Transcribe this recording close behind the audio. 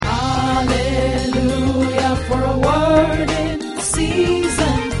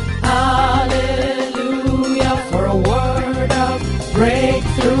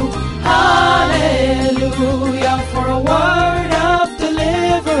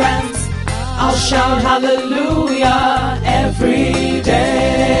shout hallelujah every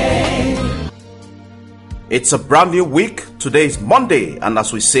day. It's a brand new week. Today is Monday, and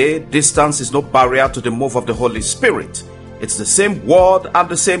as we say, distance is no barrier to the move of the Holy Spirit. It's the same word and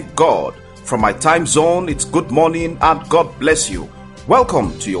the same God. From my time zone, it's good morning and God bless you.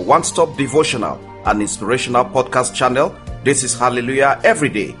 Welcome to your one-stop devotional and inspirational podcast channel. This is Hallelujah Every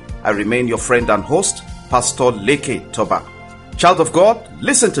Day. I remain your friend and host, Pastor Leke Toba. Child of God,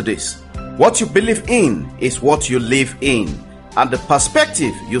 listen to this. What you believe in is what you live in, and the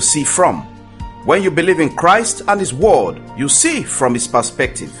perspective you see from. When you believe in Christ and His Word, you see from His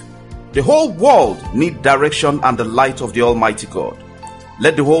perspective. The whole world needs direction and the light of the Almighty God.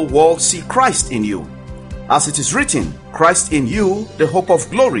 Let the whole world see Christ in you. As it is written, Christ in you, the hope of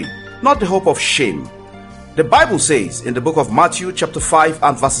glory, not the hope of shame. The Bible says in the book of Matthew chapter 5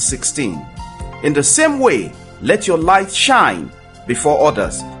 and verse 16, in the same way, let your light shine before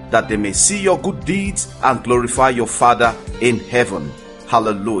others, that they may see your good deeds and glorify your Father in heaven.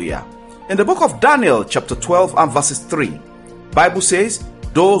 Hallelujah. In the book of Daniel chapter 12 and verses 3, Bible says,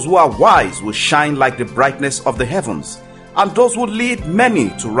 those who are wise will shine like the brightness of the heavens, and those who lead many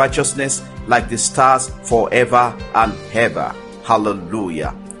to righteousness like the stars forever and ever.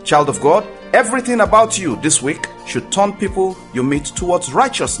 Hallelujah. Child of God, everything about you this week should turn people you meet towards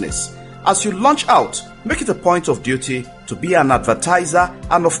righteousness. As you launch out, make it a point of duty to be an advertiser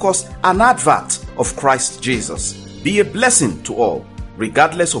and of course an advert of Christ Jesus. Be a blessing to all,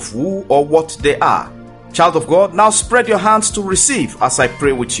 regardless of who or what they are. Child of God, now spread your hands to receive as I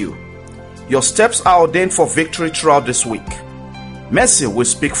pray with you. Your steps are ordained for victory throughout this week. Mercy will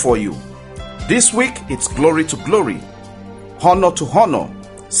speak for you. This week, it's glory to glory, honor to honor,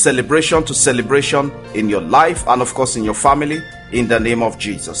 celebration to celebration in your life and of course in your family, in the name of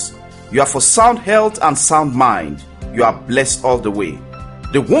Jesus. You are for sound health and sound mind. You are blessed all the way.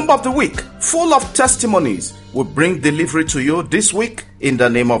 The womb of the week, full of testimonies, will bring delivery to you this week in the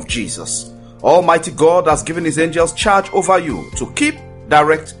name of Jesus. Almighty God has given His angels charge over you to keep,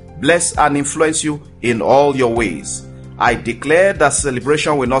 direct, bless and influence you in all your ways. I declare that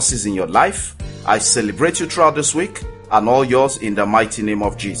celebration will not cease in your life. I celebrate you throughout this week and all yours in the mighty name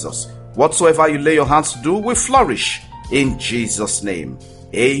of Jesus. Whatsoever you lay your hands to do will flourish in Jesus' name.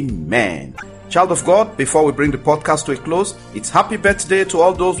 Amen. Child of God, before we bring the podcast to a close, it's happy birthday to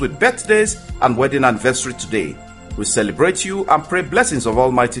all those with birthdays and wedding anniversary today. We celebrate you and pray blessings of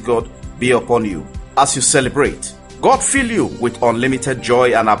Almighty God be upon you. As you celebrate, God fill you with unlimited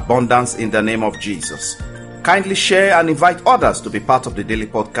joy and abundance in the name of Jesus. Kindly share and invite others to be part of the daily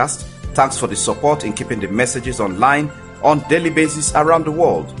podcast. Thanks for the support in keeping the messages online on daily basis around the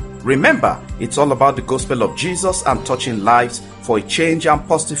world. Remember, it's all about the gospel of Jesus and touching lives for a change and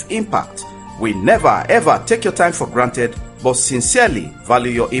positive impact. We never ever take your time for granted, but sincerely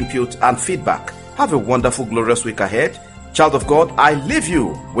value your input and feedback. Have a wonderful, glorious week ahead. Child of God, I leave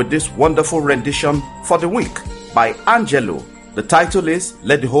you with this wonderful rendition for the week by Angelo. The title is,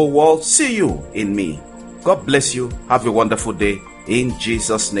 Let the Whole World See You in Me. God bless you. Have a wonderful day. In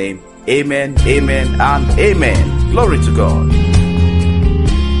Jesus' name, amen, amen, and amen. Glory to God.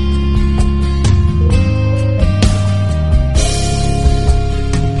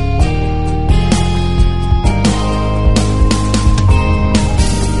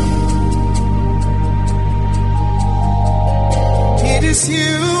 It is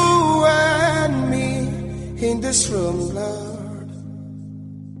you and me in this room, Lord.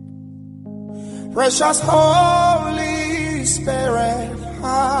 Precious Holy Spirit,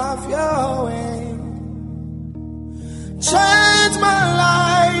 have your way. Change my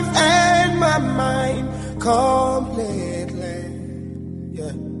life and my mind completely.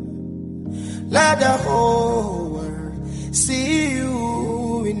 Yeah. Let the whole world see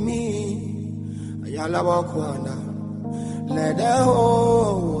you in me. Ayala Wakwana. Let the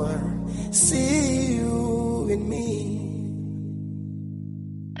whole world see you in me.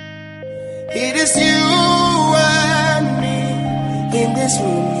 It is you and me in this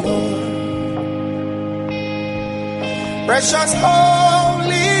room, Lord. Precious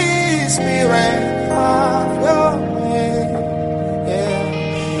Holy Spirit, have your way. Yeah.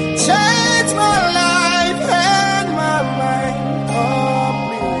 Change my life and my mind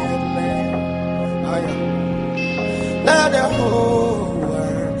completely. Let the whole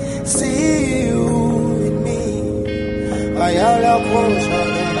world see you in me. I am the closer.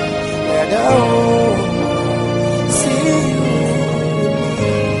 Let the whole world see you in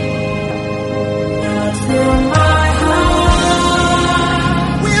me. Fill my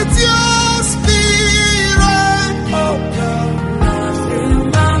heart with your spirit, oh God. Fill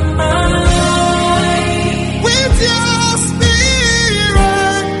my mind with your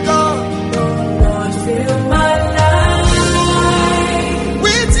spirit, God.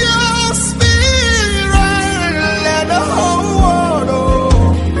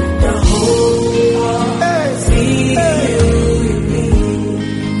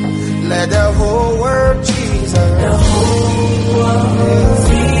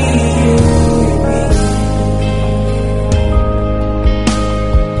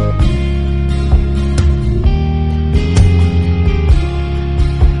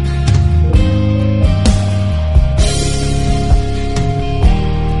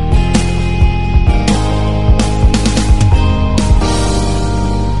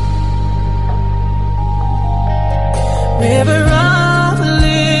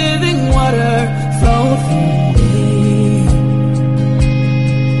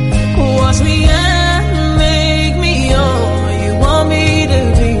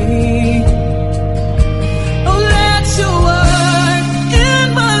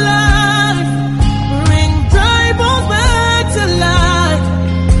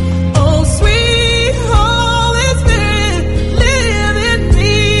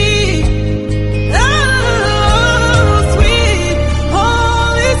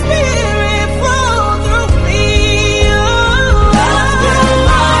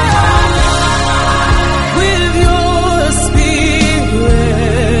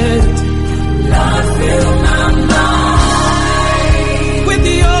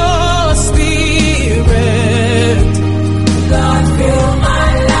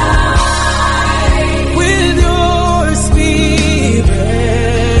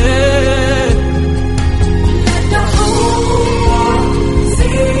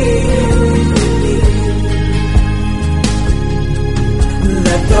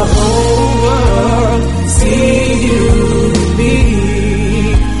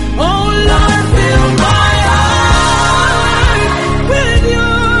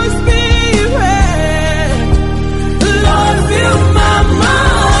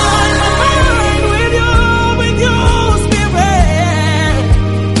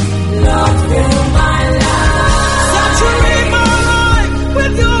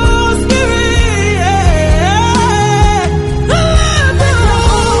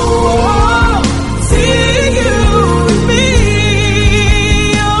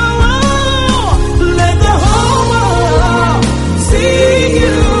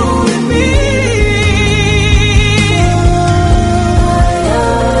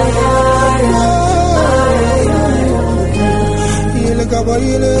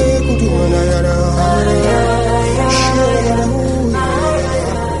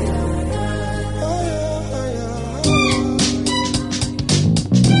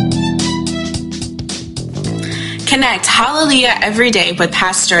 Connect Hallelujah every day with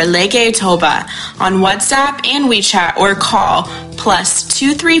Pastor Lege Toba on WhatsApp and WeChat or call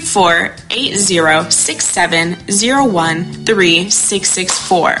 +234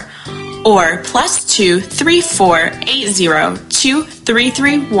 8067013664 or +234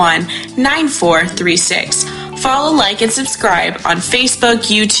 8023319436. Follow, like, and subscribe on Facebook,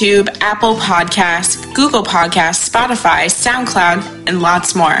 YouTube, Apple Podcasts, Google Podcasts, Spotify, SoundCloud, and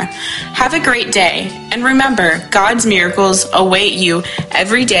lots more. Have a great day, and remember, God's miracles await you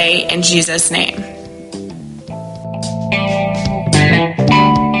every day in Jesus' name.